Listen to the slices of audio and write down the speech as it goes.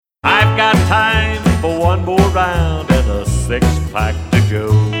I've got time for one more round and a six-pack to go.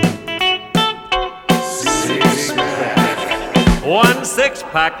 Six-pack. One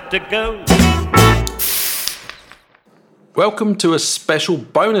six-pack to go. Welcome to a special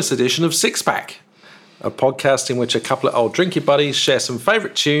bonus edition of Six Pack, a podcast in which a couple of old drinking buddies share some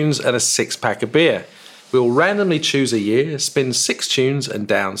favourite tunes and a six-pack of beer. We'll randomly choose a year, spin 6 tunes and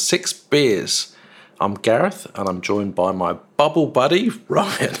down 6 beers. I'm Gareth and I'm joined by my bubble buddy,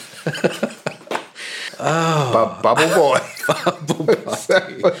 Ryan. Bubble boy. Bubble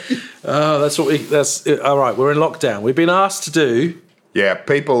buddy. That's it. All right, we're in lockdown. We've been asked to do... Yeah,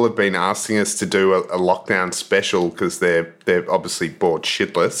 people have been asking us to do a lockdown special because they're obviously bored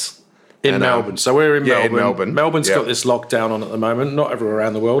shitless. In Melbourne. So we're in Melbourne. In Melbourne. Melbourne's got this lockdown on at the moment. Not everywhere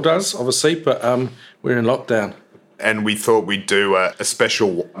around the world does, obviously, but we're in lockdown. And we thought we'd do a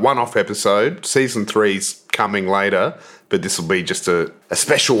special one-off episode. Season 3's coming later, but this will be just a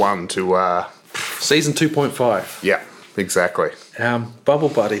special one to... Season 2.5. Yeah, exactly. Bubble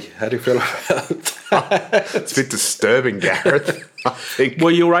buddy, how do you feel about that? It's a bit disturbing, Gareth, I think. Well,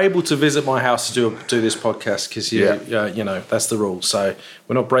 you're able to visit my house to do this podcast because you know, that's the rule. So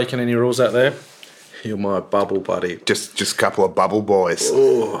we're not breaking any rules out there. You're my bubble buddy. Just a couple of bubble boys.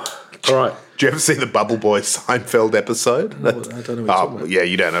 Oh, all right. Do you ever see the Bubble Boy Seinfeld episode? No, I don't know what you're talking about. Yeah,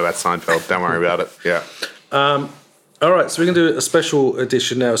 you don't know about Seinfeld. Don't worry about it. Yeah. All right, so we can do a special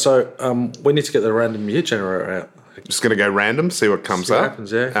edition now. So we need to get the random year generator out. Just going to go random, see what comes See what up.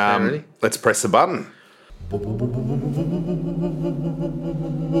 happens, yeah. Ready? Let's press the button.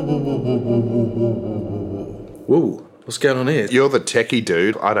 Whoa, what's going on here? You're the techie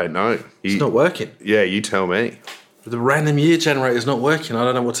dude. I don't know. It's not working. Yeah, you tell me. The random year generator is not working. I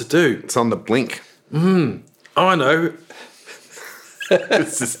don't know what to do. It's on the blink. Oh, I know.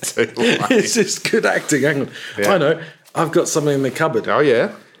 This is too late. It's just good acting. Hang on. Yeah. I know. I've got something in the cupboard. Oh,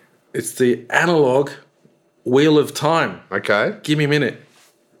 yeah? It's the analog wheel of time. Okay. Give me a minute.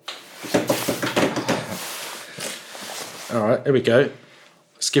 All right, here we go.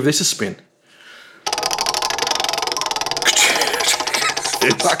 Let's give this a spin.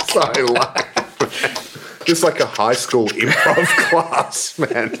 It's so late. Just like a high school improv class,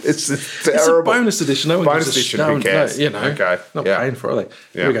 man. It's just terrible. It's a bonus edition. No one Bonus gives a edition, no who one- cares? No, you know, Okay, not yeah. paying for it, are they?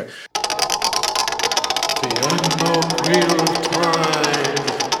 Yeah. Here we go. The analog wheel of time.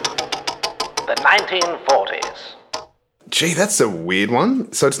 The 1940s. Gee, that's a weird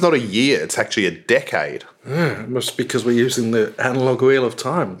one. So it's not a year, it's actually a decade. It must be because we're using the analog wheel of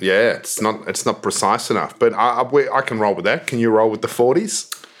time. Yeah, it's not precise enough. But I can roll with that. Can you roll with the 40s?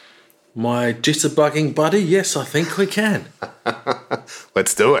 My jitterbugging buddy, yes, I think we can.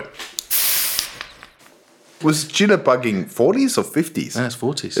 Let's do it. Was jitterbugging 40s or 50s? No, it's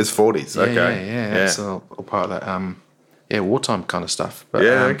 40s. It's 40s, okay. Yeah. It's all part of that, wartime kind of stuff. But,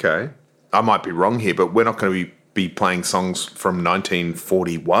 Okay. I might be wrong here, but we're not going to be playing songs from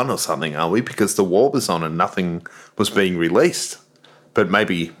 1941 or something, are we? Because the war was on and nothing was being released. But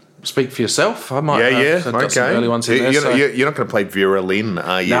maybe... Speak for yourself. I might I've got okay. some early ones in there. You're not going to play Vera Lynn,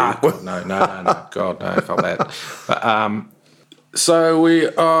 are you? No. God, no, fuck that. But, so we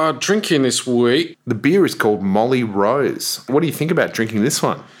are drinking this week. The beer is called Molly Rose. What do you think about drinking this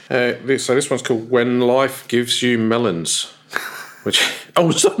one? This one's called When Life Gives You Melons. Which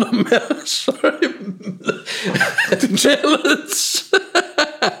it's not a melon. Sorry, melons.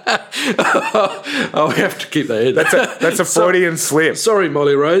 We have to keep that in. That's a Freudian slip. Sorry,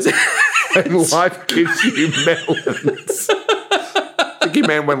 Molly Rose. When life gives you melons. I think you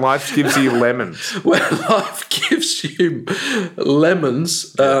meant when life gives you lemons. When life gives you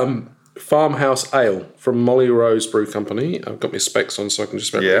lemons. Farmhouse Ale from Molly Rose Brew Company. I've got my specs on so I can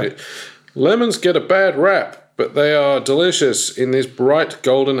just read it. Lemons get a bad rap, but they are delicious in this bright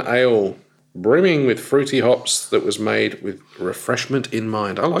golden ale, brimming with fruity hops that was made with refreshment in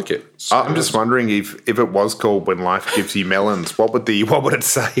mind. I like it. I'm just wondering if it was called When Life Gives You Melons, what would it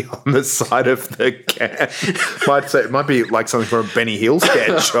say on the side of the can? It might be like something from a Benny Hill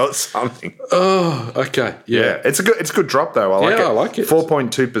sketch or something. Oh, okay. Yeah. It's a good drop though. I like it.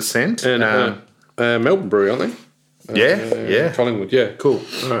 4.2%. And Melbourne Brewery, aren't they? Yeah. Collingwood, yeah, cool.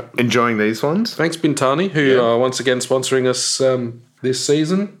 All right. Enjoying these ones. Thanks, Bintani, who are once again sponsoring us this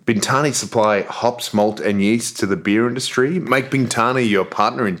season. Bintani supply hops, malt, and yeast to the beer industry. Make Bintani your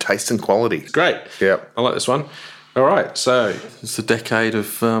partner in taste and quality. Great. Yeah. I like this one. All right, so it's the decade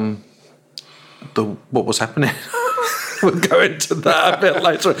of what was happening. We'll go into that a bit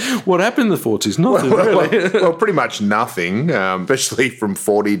later. What happened in the 40s? Nothing, really. Well, pretty much nothing, especially from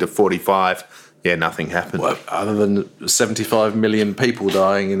 40 to 45. Yeah, nothing happened. Well, other than 75 million people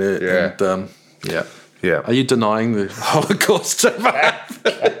dying in it. Yeah. And, yeah. Are you denying the Holocaust ever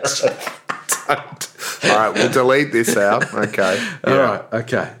happened? We'll delete this out. Okay. All right.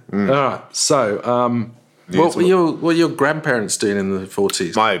 Okay. All right. So, what were your grandparents doing in the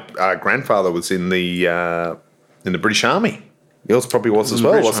 40s? My grandfather was in the British Army. Yours probably was as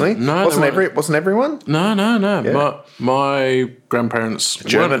well, wasn't he? No, wasn't everyone? No. Yeah. My grandparents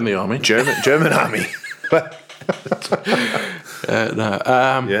weren't in the army. German army.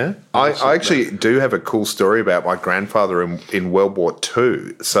 Yeah. I actually do have a cool story about my grandfather in World War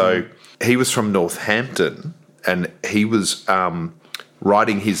II. So he was from Northampton, and he was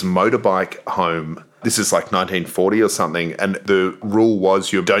riding his motorbike home. This is like 1940 or something, and the rule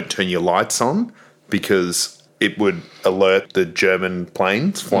was you don't turn your lights on because it would alert the German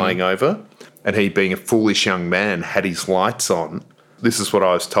planes flying over. And he, being a foolish young man, had his lights on. This is what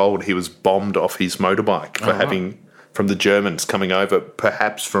I was told. He was bombed off his motorbike for from the Germans coming over,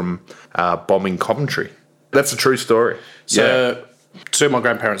 perhaps from bombing Coventry. That's a true story. So, two of my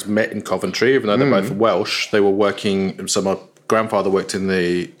grandparents met in Coventry, even though they're both Welsh. They were working. So my grandfather worked in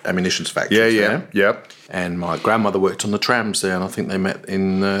the ammunition factory. Yep. And my grandmother worked on the trams there, and I think they met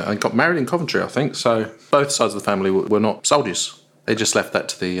and got married in Coventry, I think. So both sides of the family were not soldiers. They just left that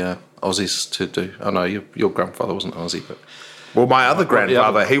to the Aussies to do. Oh no, your grandfather wasn't Aussie, but well, my other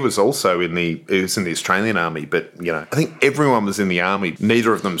grandfather, he was also in the Australian army, but I think everyone was in the army.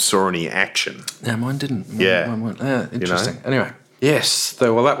 Neither of them saw any action. Yeah, mine didn't. Mine went, interesting. Anyway. Yes,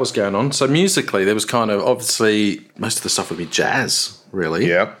 well, that was going on. So musically, there was kind of, obviously, most of the stuff would be jazz, really.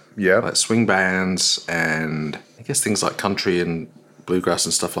 Yeah. Like swing bands and I guess things like country and bluegrass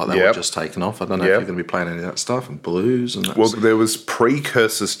and stuff like that were just taken off. I don't know if you're going to be playing any of that stuff, and blues and that. Well, there was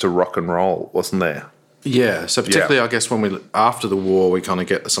precursors to rock and roll, wasn't there? Yeah, so particularly, I guess, after the war, we kind of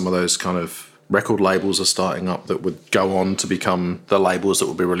get some of those kind of record labels are starting up that would go on to become the labels that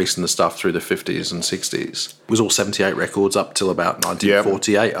would be releasing the stuff through the 50s and 60s. It was all 78 records up till about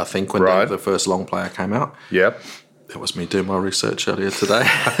 1948, I think, when the first long player came out. Yep. That was me doing my research earlier today.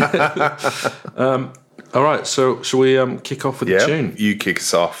 All right, so shall we kick off with the tune? You kick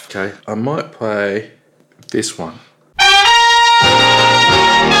us off. Okay, I might play this one.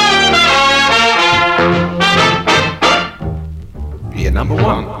 Your number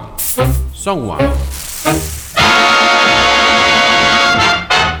one. Song one.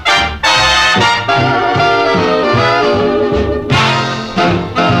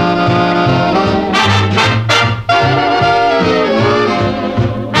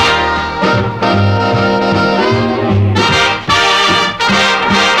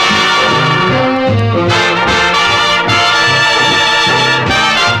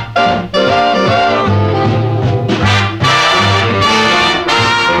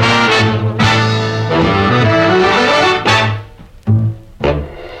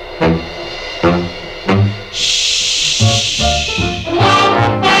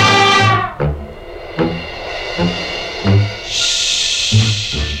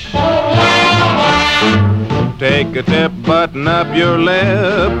 Take a tip, button up your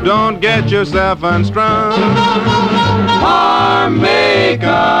lip, don't get yourself unstrung. Harm may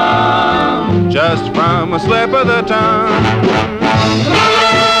come just from a slip of the tongue.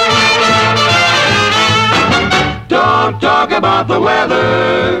 Don't talk about the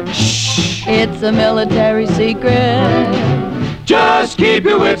weather. It's a military secret. Just keep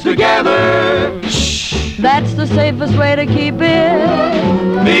your wits together. That's the safest way to keep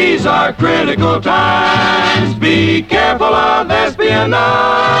it. These are critical times. Be careful of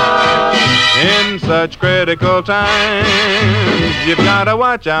espionage. In such critical times, you've got to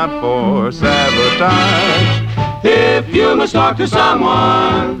watch out for sabotage. If you must talk to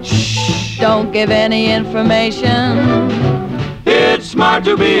someone, don't give any information. It's smart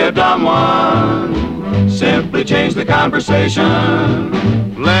to be a dumb one. Simply change the conversation.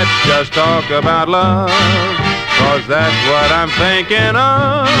 Let's just talk about love, 'cause that's what I'm thinking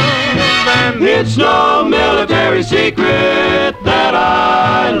of. And it's no military secret that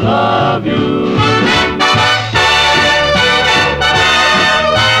I love you.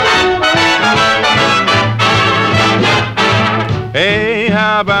 Hey,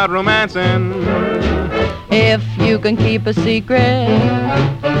 how about romancing? If you can keep a secret.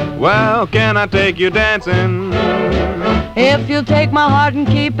 Well, can I take you dancing? If you'll take my heart and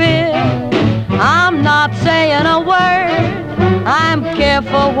keep it. I'm not saying a word. I'm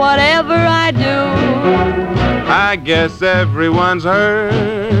careful whatever I do. I guess everyone's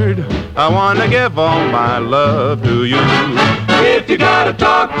heard. I want to give all my love to you. If you gotta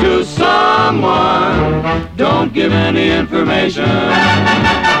talk to someone, don't give any information.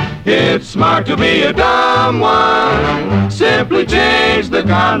 It's smart to be a dumb one. Simply change the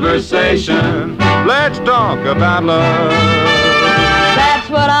conversation. Let's talk about love. That's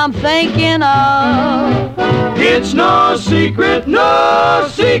what what I'm thinking of. It's no secret, no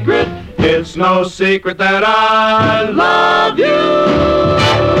secret. It's no secret that I love you.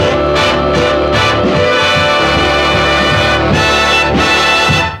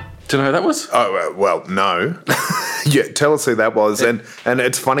 Do you know who that was? Oh, well, no. Yeah, tell us who that was. And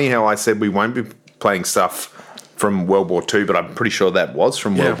it's funny how I said we won't be playing stuff from World War II, but I'm pretty sure that was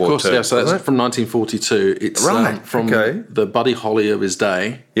from World War II. Yeah, so that's from 1942. It's from the Buddy Holly of his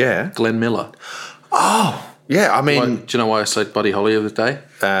day. Yeah. Glenn Miller. Oh, yeah, I mean... Do you know why I said Buddy Holly of his day?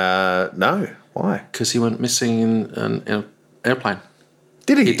 No. Why? Because he went missing in an airplane.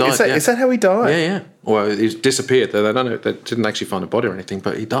 Did he? He died, Is that how he died? Yeah. Well, he disappeared. They don't know. They didn't actually find a body or anything,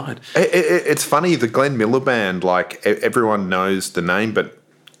 but he died. It's funny, the Glenn Miller Band, like, everyone knows the name, but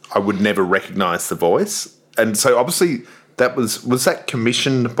I would never recognise the voice. And so, obviously, that was that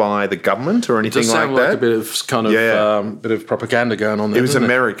commissioned by the government or anything like that? It does sound like a bit of kind of bit of propaganda going on there. He was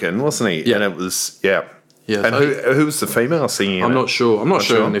American, wasn't he? Yeah. And it was, yeah. Yeah, and who was the female singing? I'm not sure. I'm not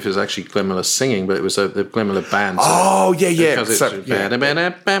sure if it was actually Glenn Miller singing, but it was the Glenn Miller band. So oh yeah. Because all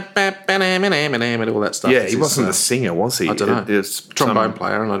that stuff. Yeah, he wasn't the singer, was he? I don't know. It was trombone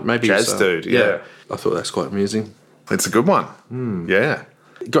player and maybe jazz dude. Yeah, I thought that's quite amusing. It's a good one. Yeah.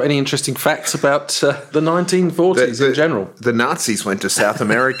 Got any interesting facts about the 1940s in general? The Nazis went to South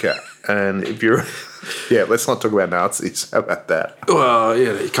America, and if you're, let's not talk about Nazis. How about that? Well,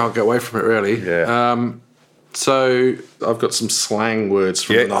 yeah, you can't get away from it, really. Yeah. So I've got some slang words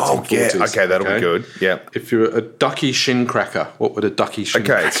from the 1940s. Okay, that'll be good. Yeah. If you're a ducky shin cracker, what would a ducky shin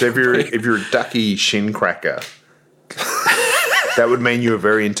cracker so if you're a ducky shin cracker, that would mean you were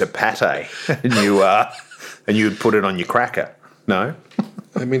very into pate, and you would put it on your cracker. No.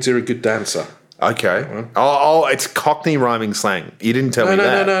 That means you're a good dancer. Okay. Oh, it's Cockney rhyming slang. You didn't tell me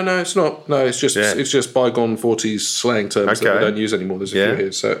that. No, it's not. No, it's just bygone 40s slang terms that we don't use anymore. There's a few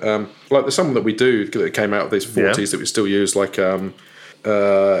here. So, like there's some that we do that came out of these 40s that we still use. Like,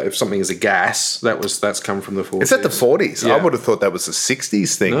 if something is a gas, that's come from the 40s. Is that the 40s? Yeah. I would have thought that was a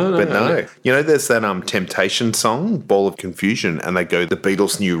 60s thing, but no. You know, there's that Temptation song, Ball of Confusion, and they go, the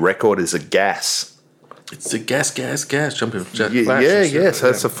Beatles' new record is a gas. It's a gas, jumping jack So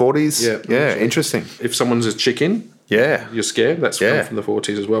that's the 40s. Yeah, interesting. If someone's a chicken, you're scared. That's come from the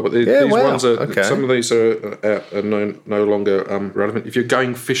 40s as well. But these ones are some of these are no longer relevant. If you're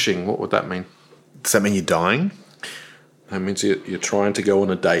going fishing, what would that mean? Does that mean you're dying? That means you're trying to go on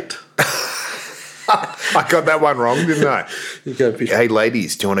a date. I got that one wrong, didn't I? You go fishing. Hey,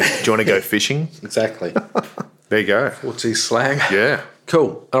 ladies, do you want to go fishing? Exactly. There you go. 40s slang. Yeah.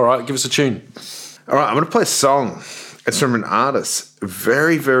 Cool. All right, give us a tune. All right, I'm going to play a song. It's from an artist,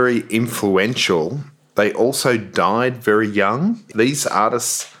 very, very influential. They also died very young. These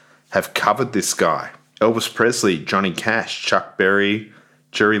artists have covered this guy. Elvis Presley, Johnny Cash, Chuck Berry,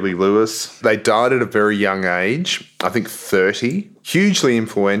 Jerry Lee Lewis. They died at a very young age, I think 30. Hugely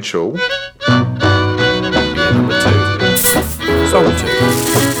influential. Number 2. Song 2.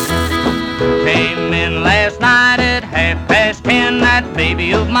 Came in last night at 10:30. That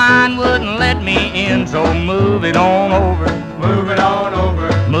baby of mine wouldn't let me in, so move it on over. Move it on over.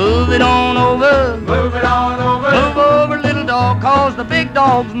 Move it on over. Move it on over. Move over, little dog, 'cause the big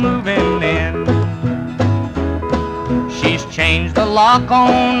dog's moving in. She's changed the lock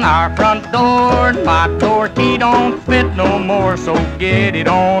on our front door, and my door key don't fit no more, so get it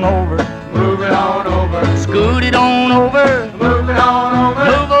on over. Move it on over. Scoot it on over. Move it on over.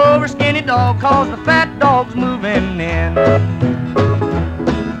 Move over, skinny dog, 'cause the fat dog's moving in.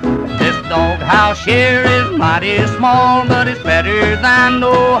 This doghouse here is mighty small, but it's better than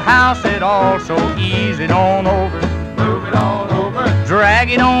no house at all, so ease it on over. Move it on over. Drag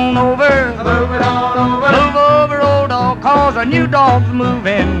it on over. Move it on over. Move over, old dog, 'cause a new dog's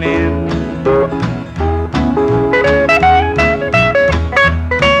moving in.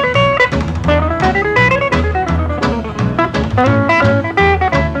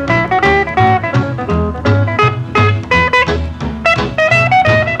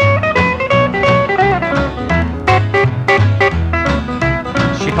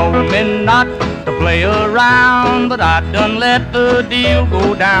 Not to play around, but I done let the deal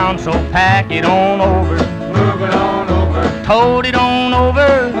go down, so pack it on over. Move it on over. Tote it on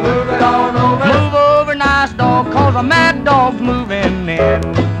over. Move it on over. Move over, nice dog, 'cause a mad dog's moving in.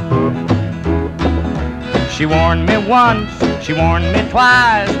 She warned me once, she warned me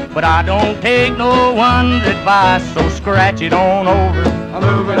twice, but I don't take no one's advice, so scratch it on over.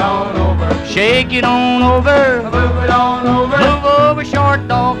 Move it on over. Shake it on over. Move it on over. Move over, short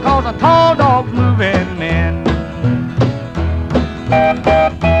dog, 'cause a tall dog's moving in.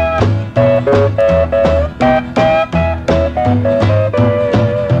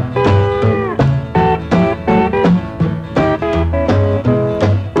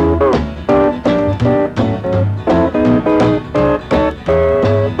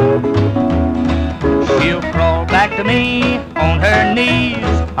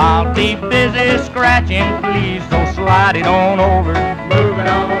 knees. I'll be busy scratching, please. So slide it on over, move it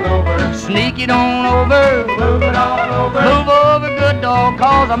on over, sneak it on over, move it on over, move over, good dog,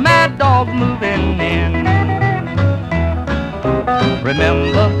 'cause a mad dog's moving in.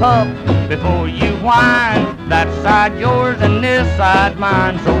 Remember, pup, before you whine, that side yours and this side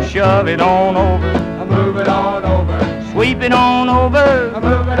mine. So shove it on over, move it on over, sweep it on over,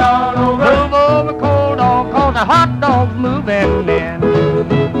 move it on over, move over, cold dog, 'cause a hot dog's moving in.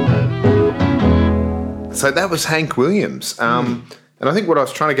 So that was Hank Williams. And I think what I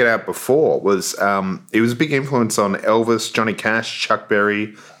was trying to get out before was he was a big influence on Elvis, Johnny Cash, Chuck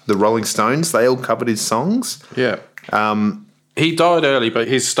Berry, the Rolling Stones. They all covered his songs. Yeah. He died early, but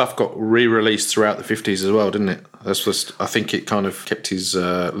his stuff got re-released throughout the 50s as well, didn't it? That's just, I think it kind of kept his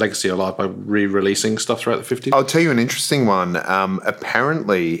legacy alive by re-releasing stuff throughout the 50s. I'll tell you an interesting one.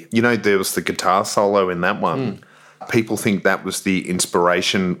 Apparently, there was the guitar solo in that one. People think that was the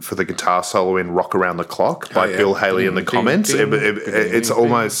inspiration for the guitar solo in Rock Around the Clock by Bill Haley in the comments. It's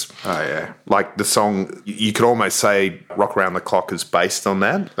almost like the song, you could almost say Rock Around the Clock is based on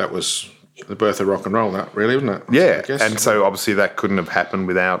that. That was the birth of rock and roll, that really, wasn't it? Yeah, and so obviously that couldn't have happened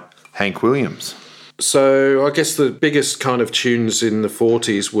without Hank Williams. So I guess the biggest kind of tunes in the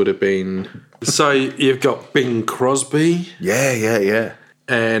 40s would have been, so you've got Bing Crosby. Yeah.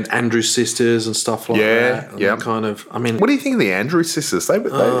 And Andrews Sisters and stuff like that. Yeah. Kind of, I mean... What do you think of the Andrews Sisters? Is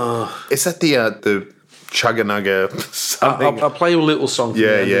that the Chugga-Nugga something? I'll play you a little song from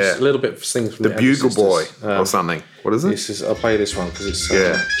a little bit of things from the Bugle Boy or something. What is it? I'll play this one because it's...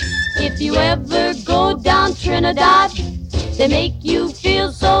 If you ever go down Trinidad, they make you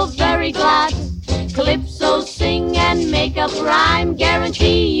feel so very glad. Calypso sing and make up rhyme,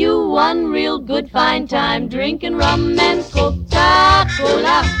 guarantee you one real good fine time. Drinking rum and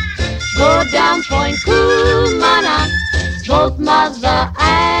Coca-Cola, go down Point Cumana, both mother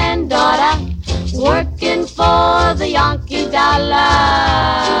and daughter, working for the Yankee dollar.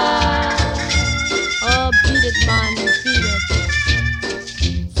 Oh, beat it, man, beat it.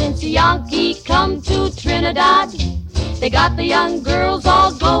 Since the Yankee come to Trinidad, they got the young girls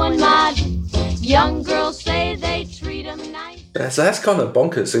all going mad. Young girls say they treat them nice. So that's kind of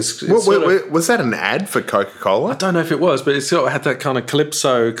bonkers. Was that an ad for Coca-Cola? I don't know if it was, but it sort of had that kind of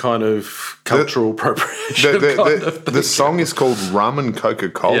calypso kind of cultural appropriation. The song is called Rum and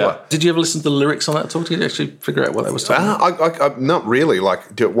Coca-Cola. Yeah. Did you ever listen to the lyrics on that at all? Did you actually figure out what they was talking about? I not really.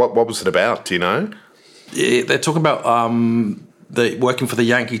 Like, what was it about? Do you know? Yeah, they're talking about working for the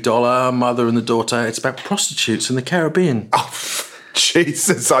Yankee dollar, mother and the daughter. It's about prostitutes in the Caribbean. Oh,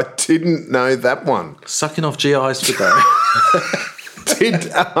 Jesus, I didn't know that one. Sucking off GIs for that.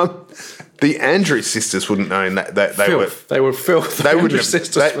 Did the Andrews Sisters wouldn't know that they were filth. They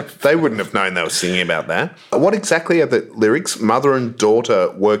wouldn't have known they were singing about that. What exactly are the lyrics? Mother and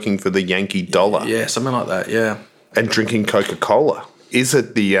daughter working for the Yankee dollar. Yeah, something like that. Yeah, and drinking Coca-Cola. Is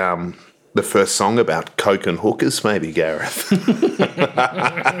it the first song about coke and hookers? Maybe, Gareth.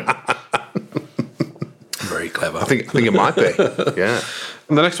 Very clever. I think it might be. Yeah.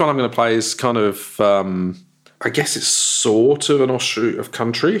 And the next one I'm going to play is kind of, I guess it's sort of an offshoot of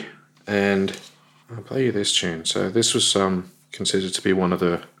country, and I'll play you this tune. So this was considered to be one of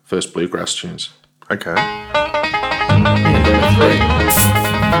the first bluegrass tunes. Okay.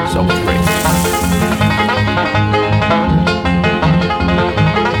 Song 3.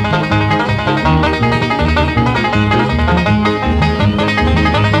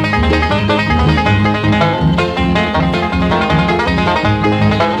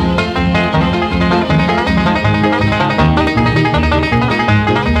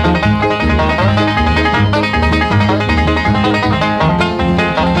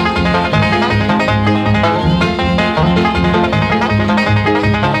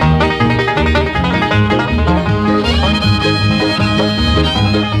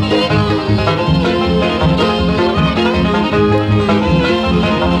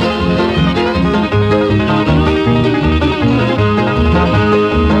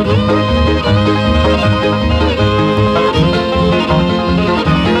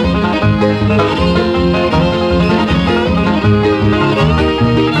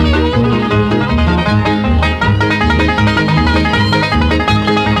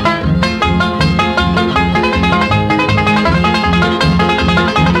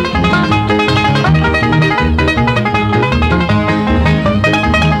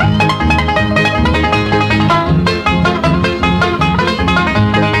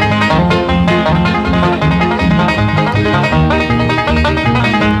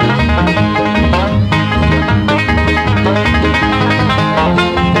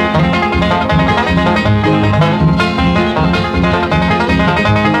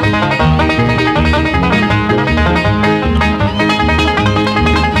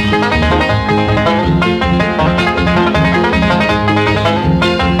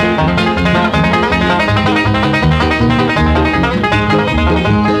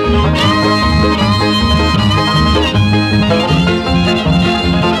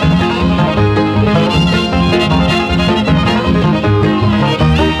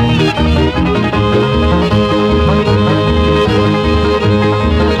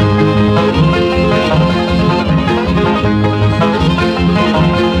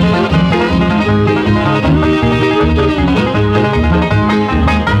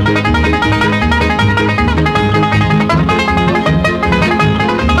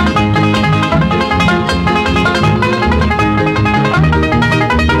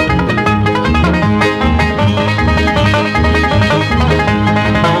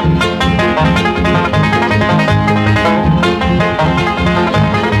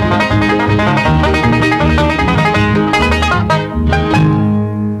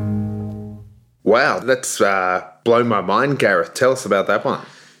 Wow, that's blown my mind, Gareth. Tell us about that one.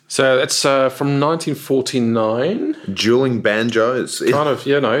 So that's from 1949. Dueling banjos. Kind of,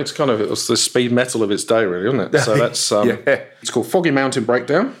 it was the speed metal of its day, really, isn't it? So that's it's called Foggy Mountain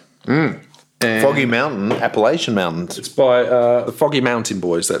Breakdown. Foggy Mountain, Appalachian Mountains. It's by the Foggy Mountain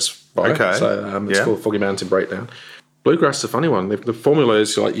Boys. That's by. Okay. So it's called Foggy Mountain Breakdown. Bluegrass is a funny one. The formula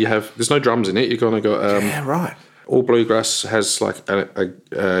is like there's no drums in it. You've kind of got right. All bluegrass has like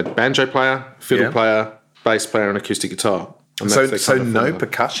a banjo player, fiddle player, bass player, and acoustic guitar. And So no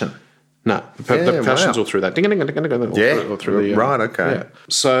percussion. No, the percussion's all through that. Ding, ding, ding, ding, ding, all through the, right, okay. Yeah.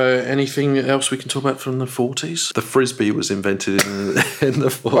 So anything else we can talk about from the 40s? The Frisbee was invented in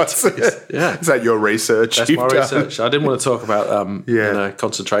the 40s. What's it? Yeah. Is that your research? That's my research. I didn't want to talk about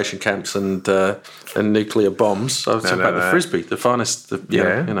concentration camps and nuclear bombs. I was talking about the Frisbee, the finest.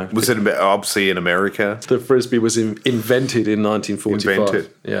 Was it obviously in America? The Frisbee was invented in 1945.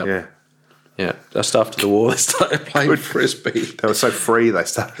 Yeah. Yeah, just after the war, they started playing Frisbee. They were so free, they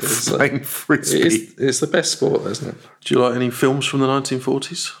started playing Frisbee. It's the best sport, isn't it? Do you like any films from the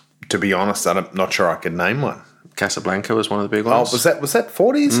 1940s? To be honest, I'm not sure I could name one. Casablanca was one of the big ones. Oh, was that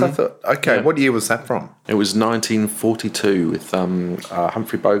 40s? I thought. Okay, what year was that from? It was 1942 with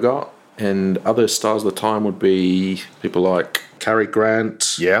Humphrey Bogart, and other stars of the time would be people like Cary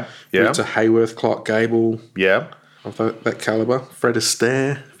Grant, Rita Hayworth, Clark Gable, of that calibre. Fred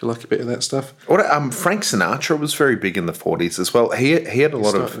Astaire, if you like a bit of that stuff. Frank Sinatra was very big in the 40s as well. He had a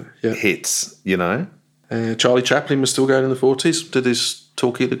lot of hits, you know. Charlie Chaplin was still going in the 40s. Did his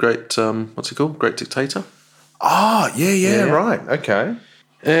talkie, the great, what's it called? Great Dictator. Oh, yeah, right. Okay.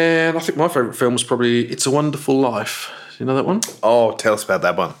 And I think my favourite film was probably It's a Wonderful Life. You know that one? Oh, tell us about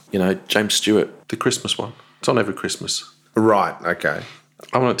that one. You know, James Stewart, the Christmas one. It's on every Christmas. Right, okay.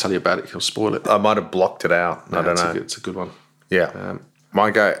 I won't tell you about it, I'll spoil it. I might have blocked it out. I don't know. It's a good one. Yeah.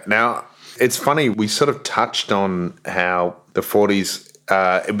 My go. Now, it's funny, we sort of touched on how the 40s,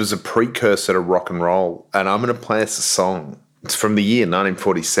 it was a precursor to rock and roll. And I'm going to play us a song. It's from the year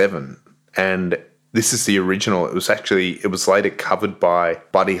 1947. And this is the original. It was later covered by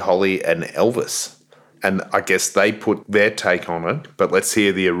Buddy Holly and Elvis. And I guess they put their take on it. But let's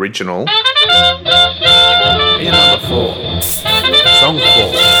hear the original. Year number 4. Song 4.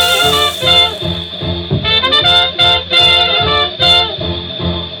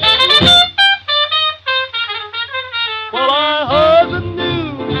 Well, I heard the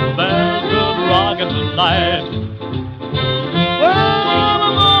news, there's good rockin' tonight. Well, I'm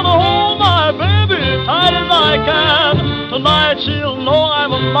gonna hold my baby tight as I can. Tonight she'll know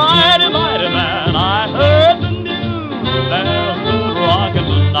I'm a mighty, mighty man. I heard the news, there's good rockin'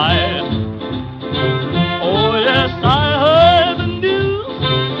 tonight. Oh, yes, I heard the news,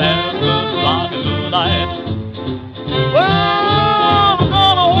 there's good rockin' tonight. Well, I'm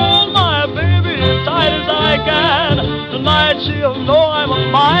gonna hold my baby tight as I can. Tonight she'll know I'm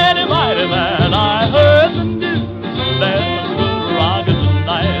a mighty, mighty man. I heard the news, there's good rockin'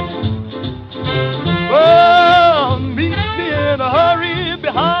 tonight. Well, meet me in a hurry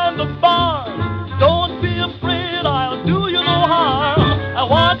behind the barn. Don't be afraid, I'll do you no harm. I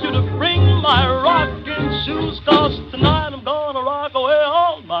want you to bring my rocking shoes, 'cause tonight I'm gonna rock away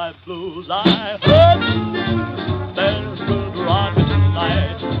all my blues. I heard the news, there's good rockin'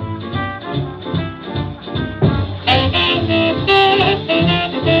 tonight.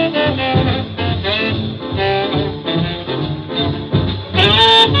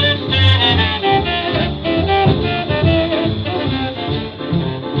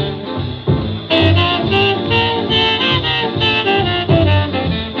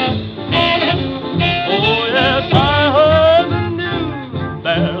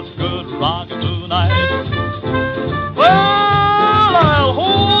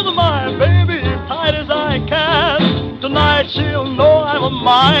 She'll know I'm a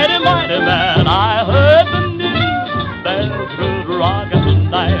mighty, mighty man. I heard the news, there's good rockin'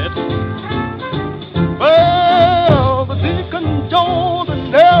 tonight. Well, the Deacon Jones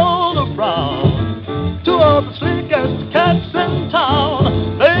and Elder Brown, two of the slickest cats in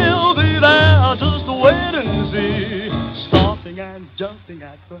town, they'll be there just to wait and see, stomping and jumping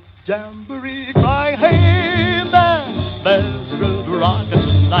at the jamboree, crying, hey man, there's good rockin'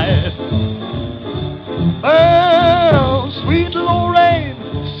 tonight. Well, sweet Lorraine,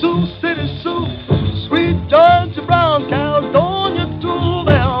 Sioux City Sue, sweet Georgia Brown, Caledonia too,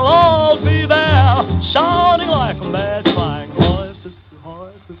 they'll all be there, shouting like a mad, crying, hoy,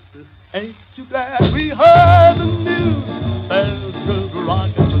 sister, ain't you glad we heard the news, there's good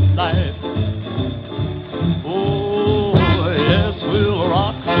rockin' tonight. Oh, yes, we'll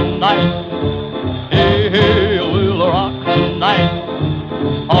rock tonight. Hey, hey, we'll rock tonight.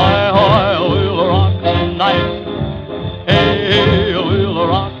 Hoy, hoy, we'll rock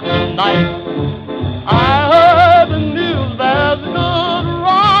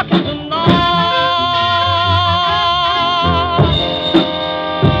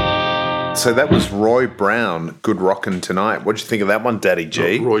So that was Roy Brown, Good Rockin' Tonight. What did you think of that one, Daddy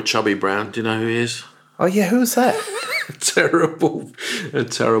G? Roy Chubby Brown. Do you know who he is? Oh, yeah, who's that? a terrible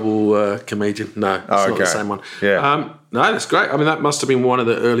comedian. No, it's not the same one. Yeah. No, that's great. I mean, that must have been one of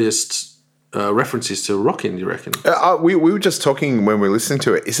the earliest references to rocking, you reckon? We were just talking when we were listening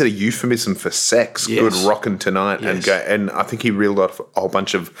to it. Is it a euphemism for sex? Yes. Good rockin' tonight, Yes. and I think he reeled off a whole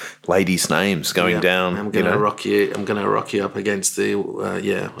bunch of ladies' names going down. I'm going to rock you. I'm going to rock you up against the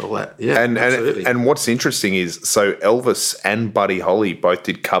all that. Yeah, absolutely. And what's interesting is so Elvis and Buddy Holly both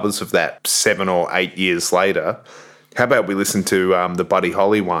did covers of that 7 or 8 years later. How about we listen to the Buddy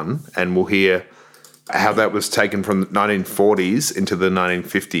Holly one, and we'll hear how that was taken from the 1940s into the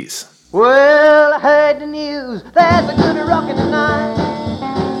 1950s. Well, I heard the news, there's a good rockin' tonight.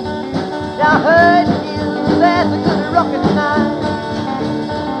 I heard the news, there's a good rockin' tonight.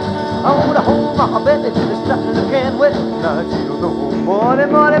 I want to hold my baby to the stuff that I can with. Now she'll go,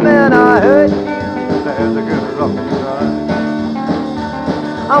 morning, morning, man, I heard the news, there's a good rockin' tonight.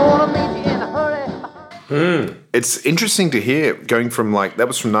 I want to meet you in a hurry. It's interesting to hear going from that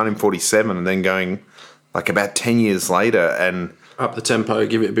was from 1947 and then going about 10 years later and up the tempo,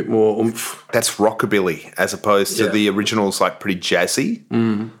 give it a bit more oomph. That's rockabilly as opposed to the originals pretty jazzy.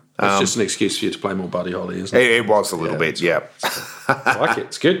 It's just an excuse for you to play more Buddy Holly, isn't it? It was a little bit, yeah. I like it.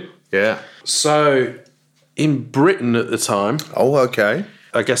 It's good. Yeah. So in Britain at the time... Oh, okay.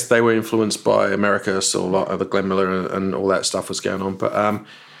 I guess they were influenced by America, so a lot of the Glenn Miller and all that stuff was going on. But I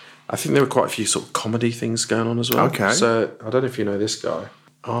think there were quite a few sort of comedy things going on as well. Okay. So I don't know if you know this guy.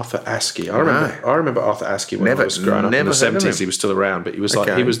 Arthur Askey. I remember Arthur Askey when I was growing up in the 70s. He was still around, but he was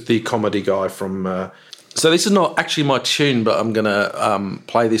he was the comedy guy from... So this is not actually my tune, but I'm going to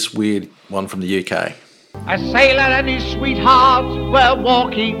play this weird one from the UK. A sailor and his sweetheart were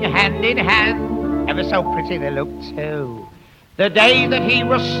walking hand in hand. Ever so pretty they looked too. The day that he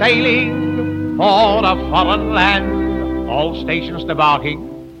was sailing for a foreign land, all stations debarking,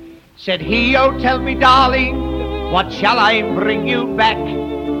 said he, oh tell me darling, what shall I bring you back?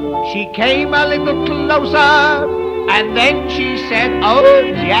 She came a little closer, and then she said, oh,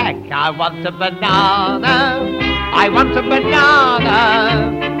 Jack, I want a banana. I want a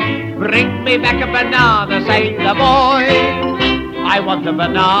banana. Bring me back a banana, say the boy. I want a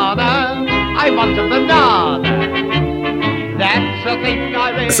banana. I want a banana. That's the thing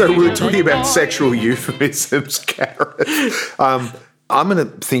I really... So we were talking about sexual euphemisms, Gareth. I'm going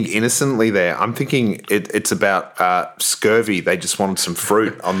to think innocently there. I'm thinking it's about scurvy. They just wanted some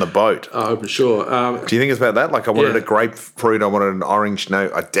fruit on the boat. Oh, for sure. Do you think it's about that? I wanted a grapefruit, I wanted an orange.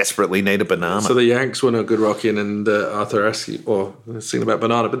 No, I desperately need a banana. So the Yanks were no good rocking and Arthur Askey, singing about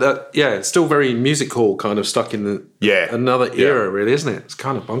banana. But it's still very music hall kind of stuck in another era, really, isn't it? It's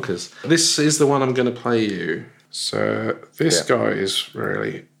kind of bonkers. This is the one I'm going to play you. So this guy is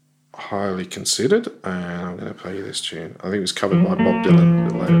really... highly considered, and I'm going to play you this tune. I think it was covered by Bob Dylan a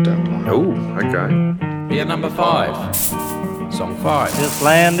bit later down the line. Oh, okay. Be at number 5. Song 5. This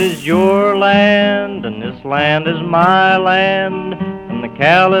land is your land, and this land is my land. From the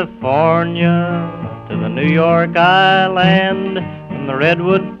California to the New York Island, from the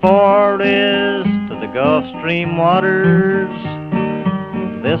Redwood Forest to the Gulf Stream waters.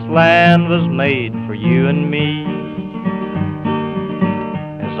 This land was made for you and me.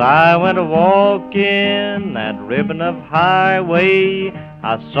 As I went a-walking that ribbon of highway,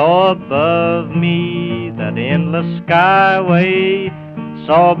 I saw above me that endless skyway,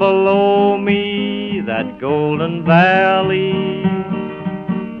 saw below me that golden valley.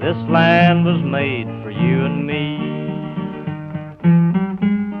 This land was made for you and me.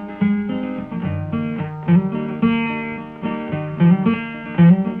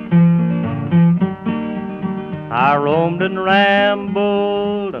 I roamed and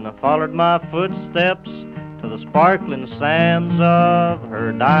rambled, and I followed my footsteps to the sparkling sands of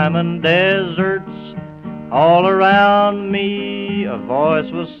her diamond deserts. All around me a voice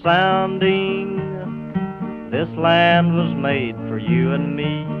was sounding, this land was made for you and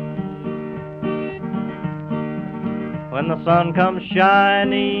me. When the sun comes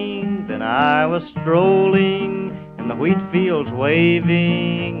shining, then I was strolling, and the wheat fields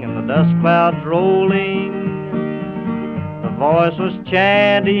waving, and the dust clouds rolling. The voice was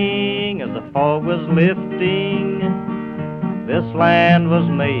chanting as the fog was lifting, this land was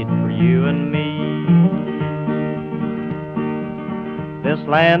made for you and me. This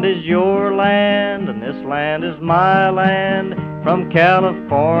land is your land, and this land is my land. From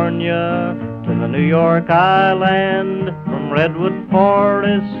California to the New York Island, from Redwood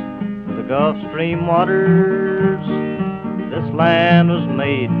Forest to the Gulf Stream waters, this land was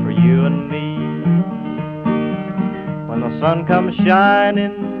made for you and me. When the sun comes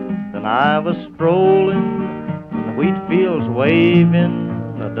shining, then and I was strolling, and the wheat fields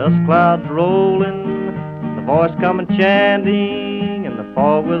waving, the dust clouds rolling, the voice coming chanting, and the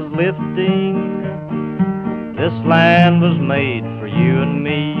fog was lifting. This land was made for you and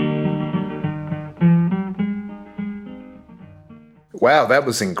me. Wow, that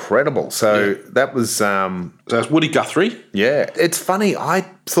was incredible. So that was... That's Woody Guthrie. yeah. It's funny. I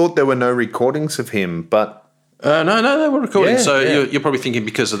thought there were no recordings of him, but... No, they were recording. Yeah, so yeah. You're probably thinking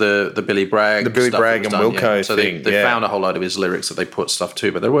because of the Billy Bragg, The Billy stuff Bragg that and was done, Wilco So thing, they yeah. found a whole load of his lyrics that they put stuff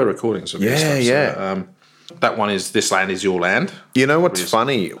to, but there were recordings of his stuff. So, that one is "This Land Is Your Land." You know what's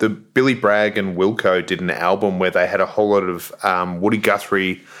funny? The Billy Bragg and Wilco did an album where they had a whole lot of Woody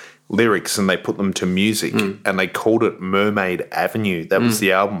Guthrie lyrics and they put them to music and they called it Mermaid Avenue. That was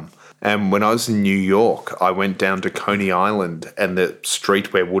the album. And when I was in New York, I went down to Coney Island and the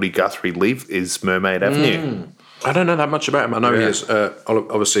street where Woody Guthrie lived is Mermaid Avenue. I don't know that much about him. I know he has,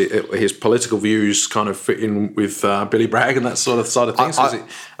 obviously, his political views kind of fit in with Billy Bragg and that sort of side of things. I think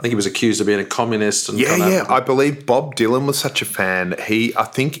he was accused of being a communist. And I believe Bob Dylan was such a fan. I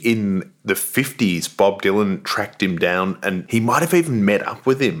think in the 50s, Bob Dylan tracked him down and he might have even met up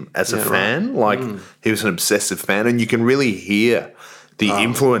with him as a fan. Like, he was an obsessive fan. And you can really hear the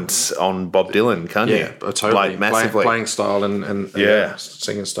influence on Bob Dylan, can't you? Yeah, totally. Like, massively. Playing style and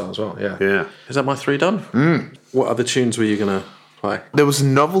singing style as well, Yeah. Is that my three done? What other tunes were you going to play? There was a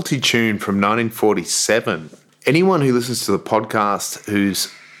novelty tune from 1947. Anyone who listens to the podcast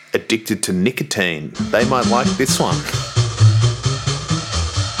who's addicted to nicotine, they might like this one.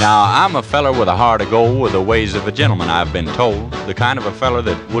 Now, I'm a feller with a heart of gold, with the ways of a gentleman, I've been told. The kind of a feller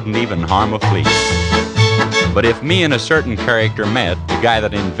that wouldn't even harm a flea. But if me and a certain character met, the guy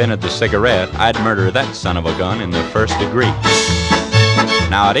that invented the cigarette, I'd murder that son of a gun in the first degree.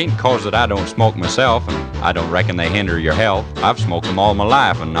 Now, it ain't 'cause that I don't smoke myself, and I don't reckon they hinder your health. I've smoked them all my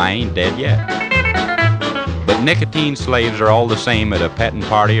life, and I ain't dead yet. But nicotine slaves are all the same at a petting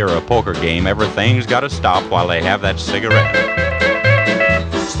party or a poker game. Everything's gotta stop while they have that cigarette.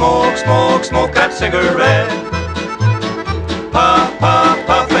 Smoke, smoke, smoke that cigarette. Puff, puff,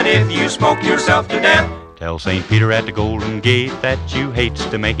 puff, and if you smoke yourself to death, Tell St. Peter at the Golden Gate that you hates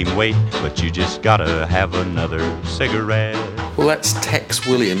to make him wait, but you just gotta have another cigarette. Well, that's Tex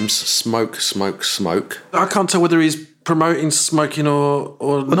Williams, Smoke, Smoke, Smoke. I can't tell whether he's promoting smoking or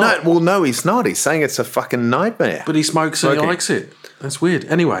not. No, he's not. He's saying it's a fucking nightmare. But he smokes and he likes it. That's weird.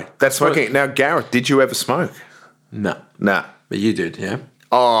 Anyway. That's smoking. Now, Gareth, did you ever smoke? No. Nah. But you did, yeah?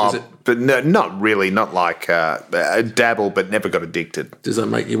 Oh, but no, not really. Not like dabble, but never got addicted. Does that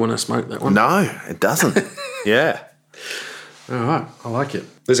make you want to smoke that one? No, it doesn't. Yeah. All right. I like it.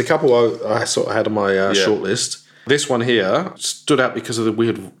 There's a couple I sort of had on my short list. This one here stood out because of the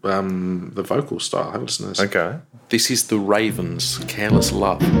weird, the vocal style. Have a listen to this. Okay. This is the Ravens, Careless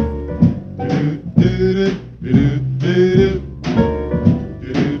Love.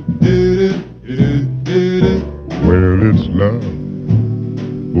 Well, it's love,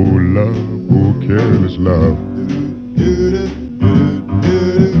 oh, careless love.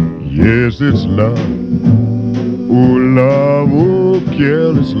 Yes, it's love, oh,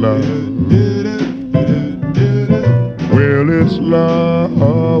 careless love. Well, it's love,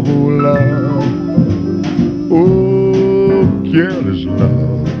 oh, careless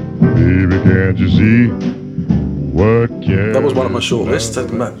love. Baby, can't you see what can? That was one of my short lists.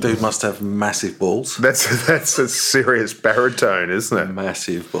 That dude must have massive balls. That's a serious baritone, isn't it?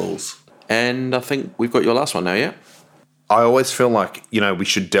 Massive balls. And I think we've got your last one now, yeah? I always feel like, we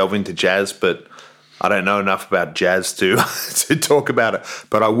should delve into jazz, but I don't know enough about jazz to to talk about it.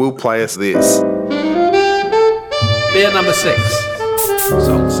 But I will play us this. Beer number 6.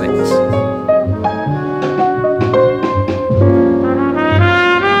 Song 6.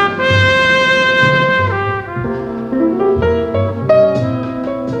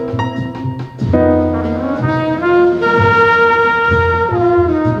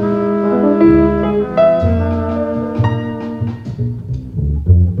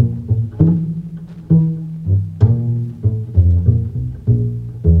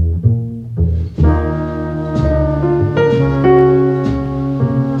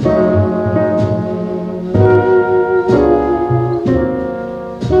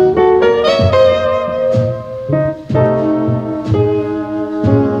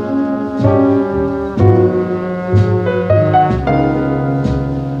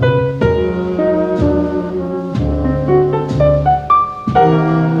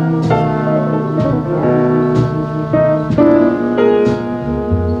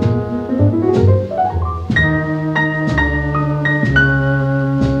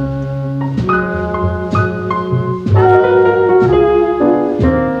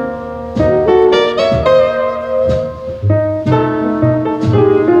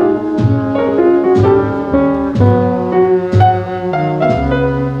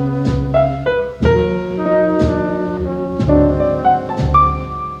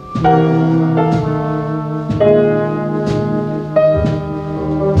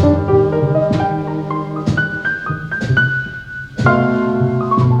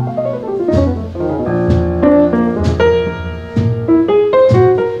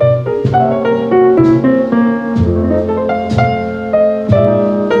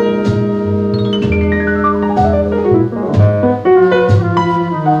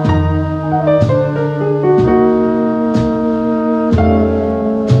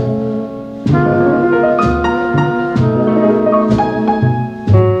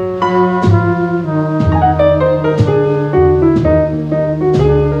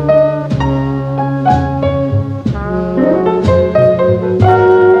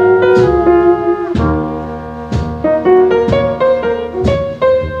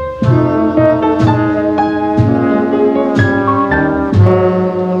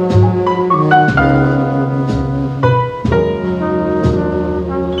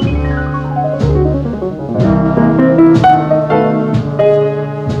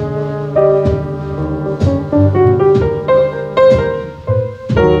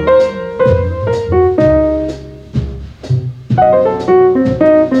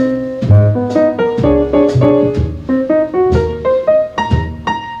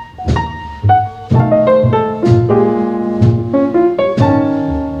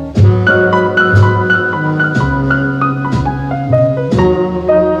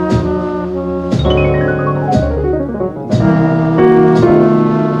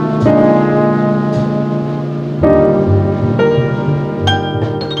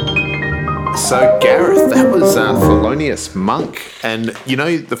 So, Gareth, that was Thelonious Monk. And, you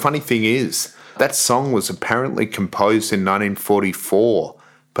know, the funny thing is, that song was apparently composed in 1944,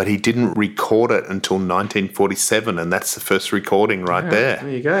 but he didn't record it until 1947, and that's the first recording right there. There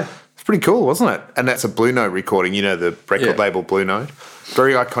you go. It's pretty cool, wasn't it? And that's a Blue Note recording, you know, the record label Blue Note.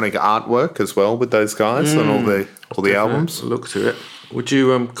 Very iconic artwork as well with those guys on all the albums. Look to it. Would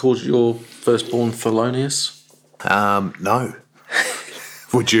you call your firstborn Thelonious? No.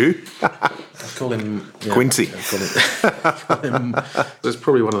 Would you? Call him Quincy. Call him. It's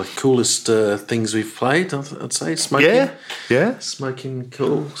probably one of the coolest things we've played. I'd say smoking. Yeah. Smoking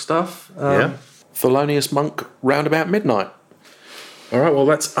cool stuff. Thelonious Monk, round about midnight. All right, well,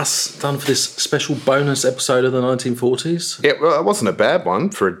 that's us done for this special bonus episode of the 1940s. Yeah, well, it wasn't a bad one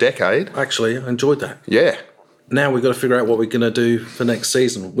for a decade. Actually, I enjoyed that. Yeah. Now we've got to figure out what we're going to do for next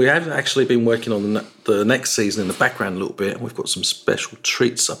season. We have actually been working on the next season in the background a little bit. We've got some special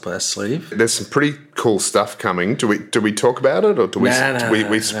treats up our sleeve. There's some pretty cool stuff coming. Do we talk about it, or do we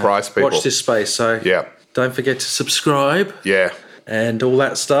surprise people? Watch this space. So don't forget to subscribe. Yeah. And all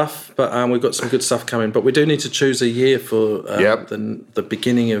that stuff, but we've got some good stuff coming. But we do need to choose a year for the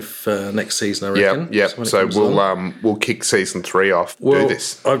beginning of next season, I reckon. Yep. So we'll kick season 3 off. Do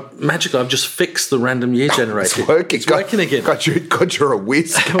this. Magically, I've just fixed the random year generator. It's working again. God, you're a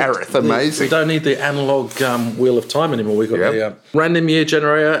whiz, Gareth. Amazing. We don't need the analog wheel of time anymore. We've got the random year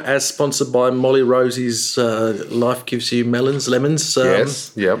generator, as sponsored by Molly Rosie's Life Gives You Lemons.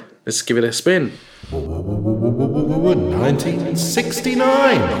 Yes. Yep. Let's give it a spin.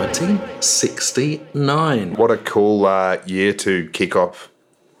 1969. What a cool year to kick off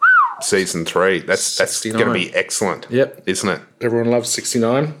season 3. That's going to be excellent. Yep. Isn't it? Everyone loves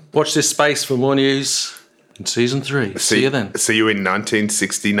 69. Watch this space for more news in season 3. See you then. See you in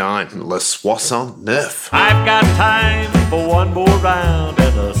 1969. Le Soixante Neuf. I've got time for one more round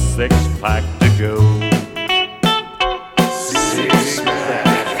and a 6-pack to go. 6-pack.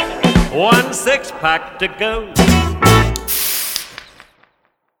 1 6-pack to go.